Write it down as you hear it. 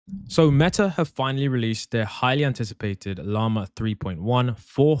So Meta have finally released their highly anticipated Llama 3.1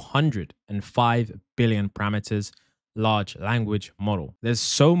 405 billion parameters large language model. There's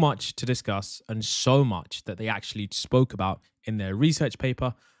so much to discuss and so much that they actually spoke about in their research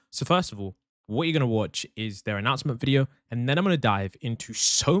paper. So first of all, what you're going to watch is their announcement video, and then I'm going to dive into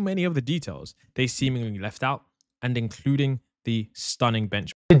so many of the details they seemingly left out, and including the stunning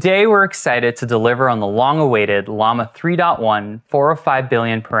benchmark. Today, we're excited to deliver on the long-awaited Llama 3.1 405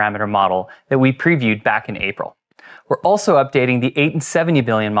 billion parameter model that we previewed back in April. We're also updating the 8 and 70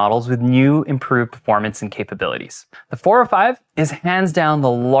 billion models with new improved performance and capabilities. The 405 is hands down the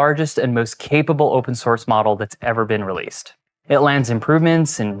largest and most capable open source model that's ever been released. It lands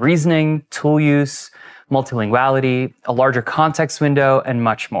improvements in reasoning, tool use, multilinguality, a larger context window, and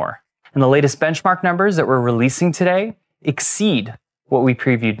much more. And the latest benchmark numbers that we're releasing today exceed what we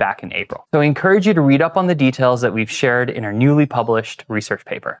previewed back in April. So I encourage you to read up on the details that we've shared in our newly published research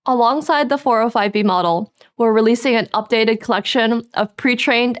paper. Alongside the 405B model, we're releasing an updated collection of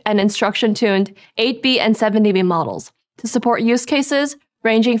pre-trained and instruction-tuned 8B and 70B models to support use cases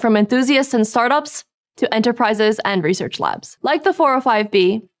ranging from enthusiasts and startups to enterprises and research labs. Like the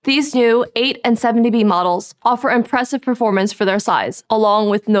 405B, these new 8 and 70B models offer impressive performance for their size, along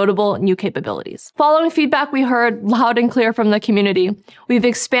with notable new capabilities. Following feedback we heard loud and clear from the community, we've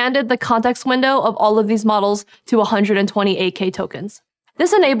expanded the context window of all of these models to 128K tokens.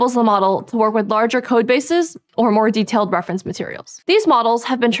 This enables the model to work with larger code bases or more detailed reference materials. These models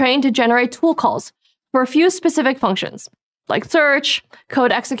have been trained to generate tool calls for a few specific functions, like search,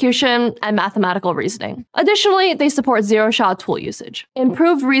 code execution, and mathematical reasoning. Additionally, they support zero-shot tool usage.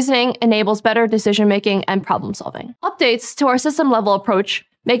 Improved reasoning enables better decision-making and problem-solving. Updates to our system-level approach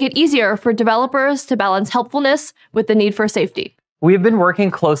make it easier for developers to balance helpfulness with the need for safety. We have been working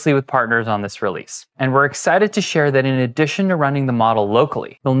closely with partners on this release, and we're excited to share that in addition to running the model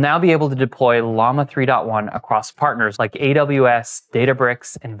locally, you'll now be able to deploy Llama 3.1 across partners like AWS,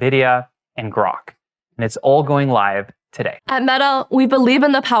 Databricks, NVIDIA, and Grok. And it's all going live today. At Meta, we believe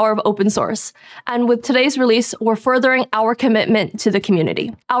in the power of open source, and with today's release, we're furthering our commitment to the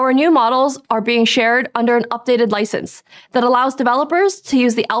community. Our new models are being shared under an updated license that allows developers to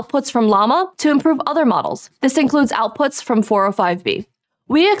use the outputs from Llama to improve other models. This includes outputs from 405B.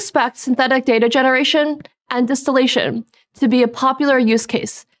 We expect synthetic data generation and distillation to be a popular use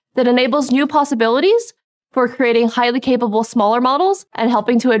case that enables new possibilities for creating highly capable smaller models and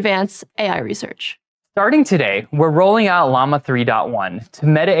helping to advance AI research. Starting today, we're rolling out Llama 3.1 to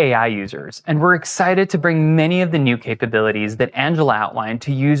Meta AI users, and we're excited to bring many of the new capabilities that Angela outlined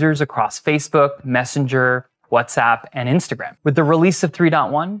to users across Facebook, Messenger, WhatsApp, and Instagram. With the release of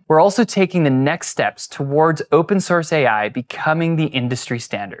 3.1, we're also taking the next steps towards open source AI becoming the industry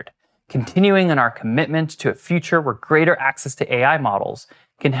standard, continuing on our commitment to a future where greater access to AI models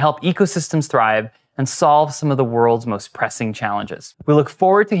can help ecosystems thrive and solve some of the world's most pressing challenges. We look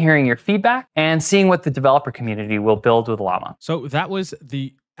forward to hearing your feedback and seeing what the developer community will build with Llama. So that was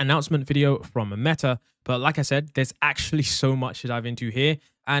the announcement video from Meta, but like I said, there's actually so much to dive into here,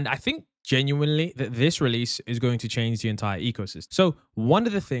 and I think genuinely that this release is going to change the entire ecosystem. So one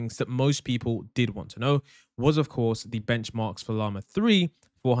of the things that most people did want to know was, of course, the benchmarks for Llama 3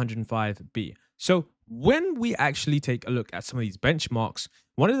 405B. So when we actually take a look at some of these benchmarks,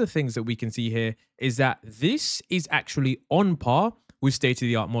 one of the things that we can see here is that this is actually on par with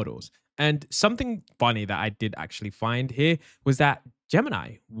state-of-the-art models. And something funny that I did actually find here was that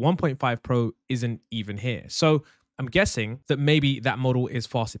Gemini 1.5 Pro isn't even here. So I'm guessing that maybe that model is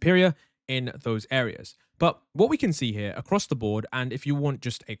far superior in those areas. But what we can see here across the board, and if you want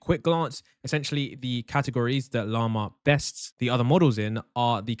just a quick glance, essentially the categories that Llama bests the other models in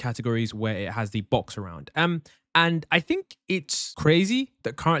are the categories where it has the box around. And I think it's crazy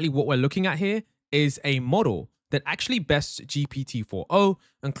that currently what we're looking at here is a model that actually bests GPT-4o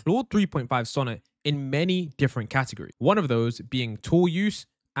and Claude 3.5 Sonnet in many different categories. One of those being tool use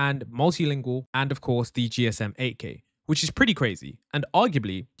and multilingual, and of course the GSM 8K. Which is pretty crazy. And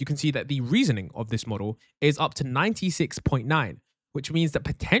arguably, you can see that the reasoning of this model is up to 96.9, which means that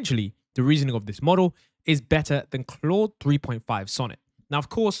potentially the reasoning of this model is better than Claude 3.5 Sonnet. Now, of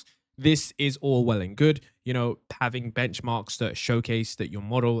course, this is all well and good, you know, having benchmarks that showcase that your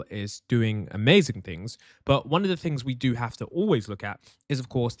model is doing amazing things. But one of the things we do have to always look at is, of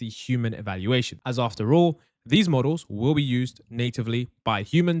course, the human evaluation. As after all, these models will be used natively by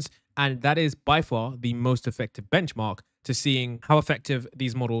humans, and that is by far the most effective benchmark to seeing how effective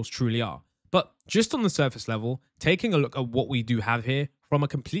these models truly are. But just on the surface level, taking a look at what we do have here from a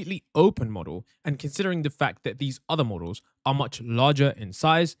completely open model, and considering the fact that these other models are much larger in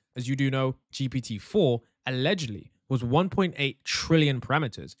size, as you do know, GPT-4 allegedly was 1.8 trillion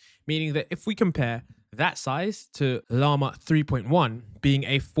parameters, meaning that if we compare that size to Llama 3.1 being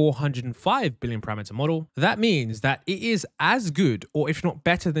a 405 billion parameter model, that means that it is as good, or if not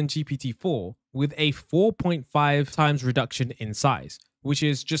better than GPT-4, with a 4.5 times reduction in size, which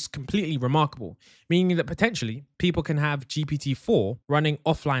is just completely remarkable, meaning that potentially people can have GPT-4 running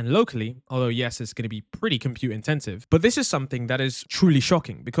offline locally, although yes, it's going to be pretty compute intensive. But this is something that is truly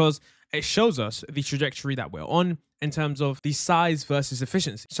shocking because it shows us the trajectory that we're on in terms of the size versus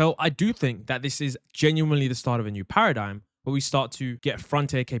efficiency. So I do think that this is genuinely the start of a new paradigm where we start to get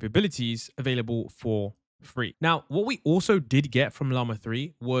frontier capabilities available for free. Now, what we also did get from Llama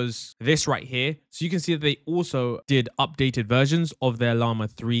 3 was this right here. So you can see that they also did updated versions of their Llama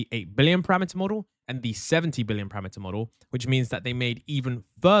 3 8 billion parameter model and the 70 billion parameter model, which means that they made even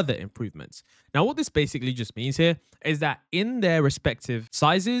further improvements. Now, what this basically just means here is that in their respective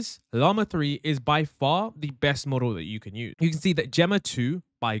sizes, Llama 3 is by far the best model that you can use. You can see that Gemma 2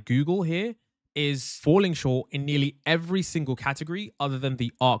 by Google here is falling short in nearly every single category other than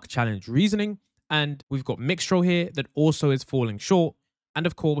the ARC challenge reasoning. And we've got Mixtral here that also is falling short. And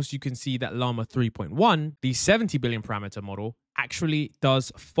of course, you can see that Llama 3.1, the 70 billion parameter model, actually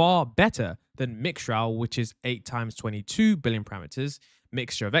does far better than Mixtral, which is 8 times 22 billion parameters,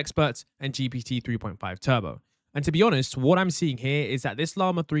 mixture of experts, and GPT 3.5 Turbo. And to be honest, what I'm seeing here is that this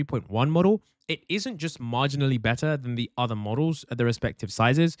Llama 3.1 model, it isn't just marginally better than the other models at their respective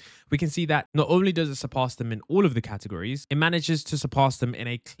sizes. We can see that not only does it surpass them in all of the categories, it manages to surpass them in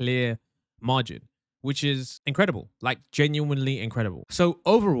a clear margin, which is incredible, like genuinely incredible. So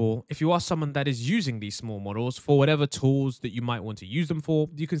overall, if you are someone that is using these small models for whatever tools that you might want to use them for,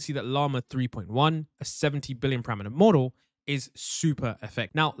 you can see that Llama 3.1, a 70 billion parameter model, is super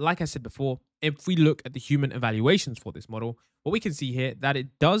effective. Now, like I said before, if we look at the human evaluations for this model, what we can see here that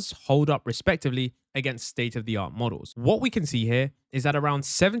it does hold up respectively against state-of-the-art models. What we can see here is that around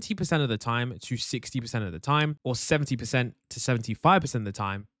 70% of the time to 60% of the time, or 70% to 75% of the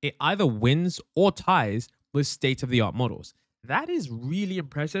time, it either wins or ties with state-of-the-art models. That is really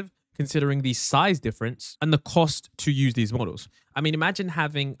impressive considering the size difference and the cost to use these models. I mean, imagine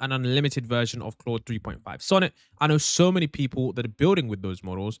having an unlimited version of Claude 3.5 Sonnet. I know so many people that are building with those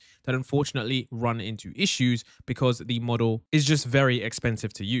models that unfortunately run into issues because the model is just very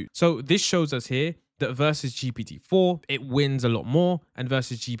expensive to use. So this shows us here that versus GPT-4, it wins a lot more, and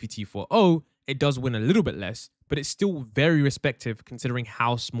versus GPT-4o, it does win a little bit less, but it's still very respective considering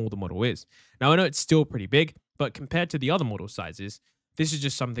how small the model is. Now, I know it's still pretty big, but compared to the other model sizes, this is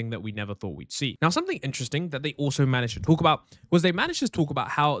just something that we never thought we'd see. Now, something interesting that they also managed to talk about was they managed to talk about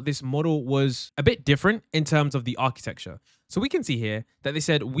how this model was a bit different in terms of the architecture. So we can see here that they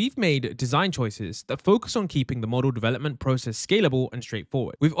said, we've made design choices that focus on keeping the model development process scalable and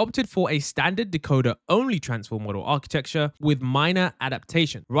straightforward. We've opted for a standard decoder-only transform model architecture with minor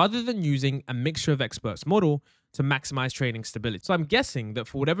adaptation, rather than using a mixture of experts model to maximize training stability. So I'm guessing that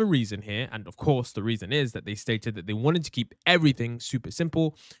for whatever reason here, and of course the reason is that they stated that they wanted to keep everything super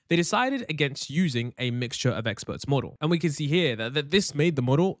simple, they decided against using a mixture of experts model. And we can see here that this made the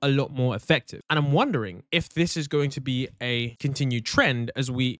model a lot more effective. And I'm wondering if this is going to be a continued trend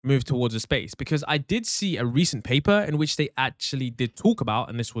as we move towards a space, because I did see a recent paper in which they actually did talk about,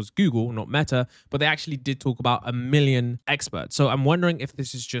 and this was Google, not Meta, but they actually did talk about 1 million experts. So I'm wondering if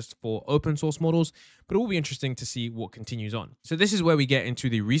this is just for open source models, but it will be interesting to see what continues on. So this is where we get into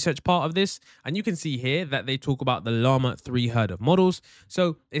the research part of this. And you can see here that they talk about the Llama 3 herd of models.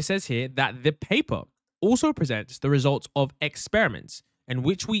 So it says here that the paper also presents the results of experiments in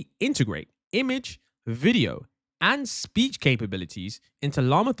which we integrate image, video, and speech capabilities into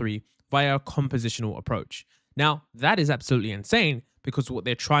Llama 3 via a compositional approach. Now, that is absolutely insane because what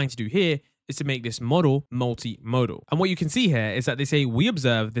they're trying to do here is to make this model multimodal. And what you can see here is that they say, we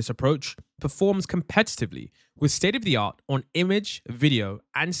observe this approach performs competitively with state-of-the-art on image, video,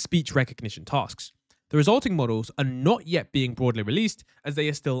 and speech recognition tasks. The resulting models are not yet being broadly released as they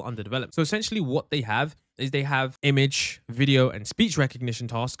are still under development. So essentially what they have is they have image, video, and speech recognition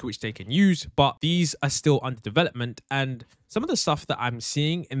tasks which they can use, but these are still under development. And some of the stuff that I'm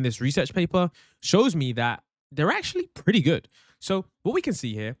seeing in this research paper shows me that they're actually pretty good. So what we can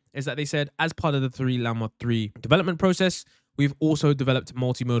see here is that they said, as part of the Llama 3 development process, we've also developed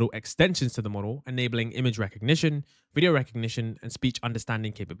multimodal extensions to the model, enabling image recognition, video recognition, and speech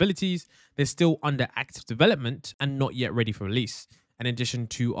understanding capabilities. They're still under active development and not yet ready for release. In addition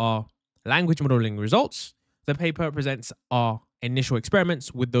to our language modeling results, the paper presents our initial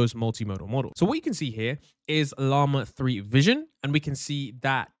experiments with those multimodal models. So what you can see here is Llama 3 vision, and we can see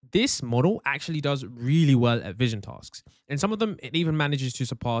that this model actually does really well at vision tasks. And some of them, it even manages to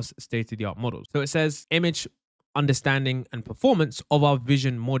surpass state-of-the-art models. So it says image understanding and performance of our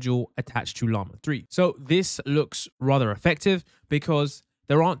vision module attached to Llama 3. So this looks rather effective because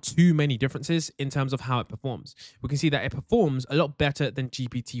there aren't too many differences in terms of how it performs. We can see that it performs a lot better than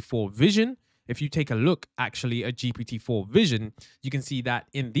GPT-4 Vision. If you take a look actually at GPT-4 Vision, you can see that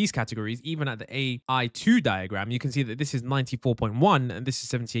in these categories, even at the AI2 diagram, you can see that this is 94.1 and this is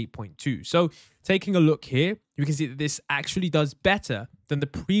 78.2. So taking a look here, you can see that this actually does better than the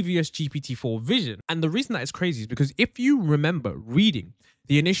previous GPT-4 Vision. And the reason that is crazy is because if you remember reading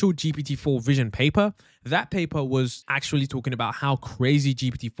the initial GPT-4 Vision paper, that paper was actually talking about how crazy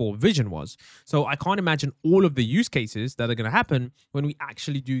GPT-4 Vision was. So I can't imagine all of the use cases that are going to happen when we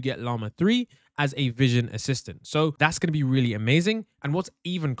actually do get Llama 3 as a vision assistant. So that's going to be really amazing. And what's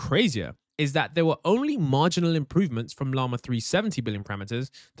even crazier is that there were only marginal improvements from Llama 3 70 billion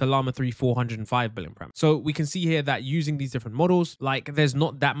parameters to Llama 3 405 billion parameters. So we can see here that using these different models, like there's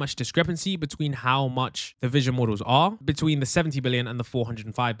not that much discrepancy between how much the vision models are between the 70 billion and the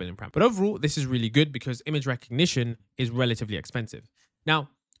 405 billion parameters. But overall, this is really good because image recognition is relatively expensive. Now,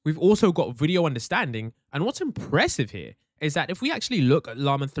 we've also got video understanding. And what's impressive here is that if we actually look at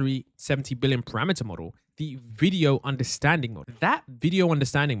Llama 3 70 billion parameter model, the video understanding model, that video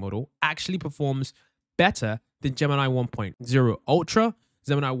understanding model actually performs better than Gemini 1.0 Ultra,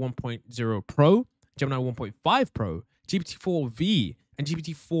 Gemini 1.0 Pro, Gemini 1.5 Pro, GPT-4v, and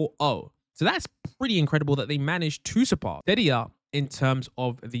GPT-4o. So that's pretty incredible that they managed to surpass steady up in terms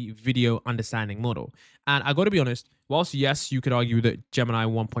of the video understanding model. And I got to be honest, whilst yes, you could argue that Gemini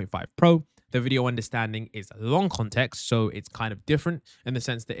 1.5 Pro, the video understanding is long context, so it's kind of different in the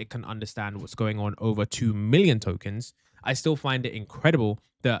sense that it can understand what's going on over 2 million tokens. I still find it incredible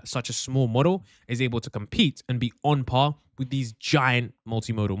that such a small model is able to compete and be on par with these giant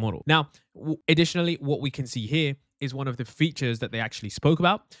multimodal models. Now, additionally, what we can see here is one of the features that they actually spoke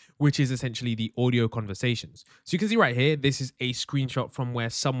about, which is essentially the audio conversations. So you can see right here, this is a screenshot from where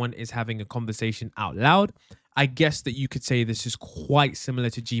someone is having a conversation out loud. I guess that you could say this is quite similar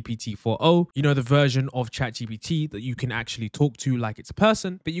to GPT-4o, you know, the version of ChatGPT that you can actually talk to like it's a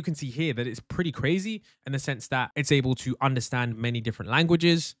person. But you can see here that it's pretty crazy in the sense that it's able to understand many different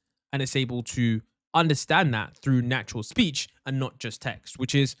languages and it's able to understand that through natural speech and not just text,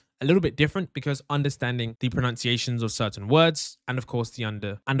 which is a little bit different because understanding the pronunciations of certain words and of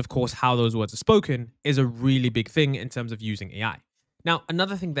course how those words are spoken is a really big thing in terms of using AI. Now,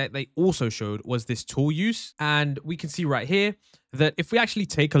 another thing that they also showed was this tool use. And we can see right here that if we actually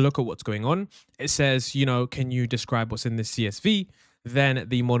take a look at what's going on, it says, you know, can you describe what's in this CSV? Then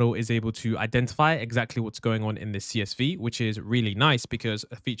the model is able to identify exactly what's going on in this CSV, which is really nice because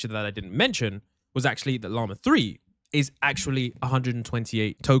a feature that I didn't mention was actually that Llama 3 is actually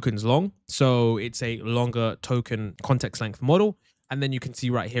 128 tokens long. So it's a longer token context length model. And then you can see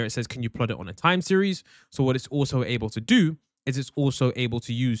right here, it says, can you plot it on a time series? So what it's also able to do is it's also able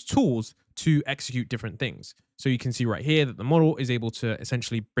to use tools to execute different things. So you can see right here that the model is able to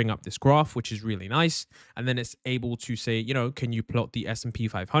essentially bring up this graph, which is really nice. And then it's able to say, you know, can you plot the S&P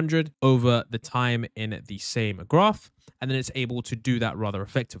 500 over the time in the same graph? And then it's able to do that rather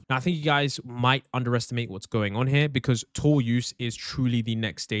effectively. Now, I think you guys might underestimate what's going on here because tool use is truly the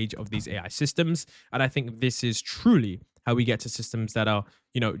next stage of these AI systems. And I think this is truly how we get to systems that are,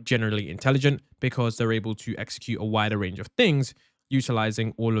 you know, generally intelligent because they're able to execute a wider range of things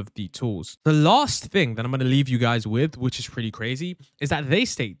utilizing all of the tools. The last thing that I'm going to leave you guys with, which is pretty crazy, is that they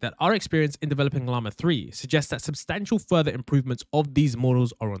state that our experience in developing Llama 3 suggests that substantial further improvements of these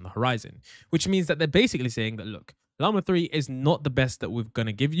models are on the horizon, which means that they're basically saying that, look, Llama 3 is not the best that we're going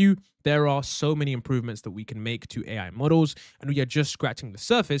to give you. There are so many improvements that we can make to AI models, and we are just scratching the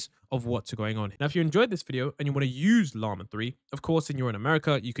surface of what's going on. Now, if you enjoyed this video and you want to use Llama 3, of course, and you're in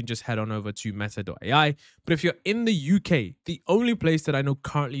America, you can just head on over to meta.ai. But if you're in the UK, the only place that I know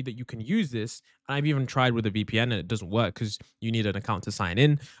currently that you can use this, and I've even tried with a VPN and it doesn't work because you need an account to sign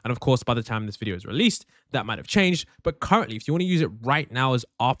in. And of course, by the time this video is released, that might have changed. But currently, if you want to use it right now as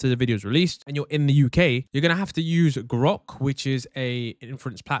after the video is released and you're in the UK, you're going to have to use Grok, which is a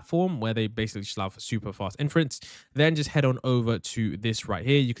inference platform where they basically just allow for super fast inference. Then just head on over to this right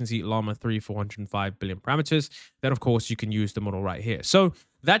here. You can see Llama 3 405 billion parameters. Then, of course, you can use the model right here. So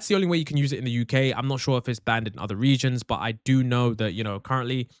that's the only way you can use it in the UK. I'm not sure if it's banned in other regions, but I do know that, you know,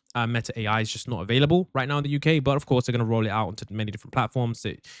 currently Meta AI is just not available right now in the UK. But of course, they're going to roll it out onto many different platforms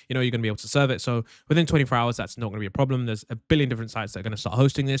that, you know, you're going to be able to serve it. So within 24 hours, that's not going to be a problem. There's a billion different sites that are going to start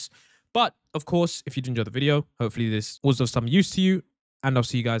hosting this. But of course, if you did enjoy the video, hopefully this was of some use to you, and I'll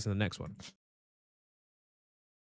see you guys in the next one.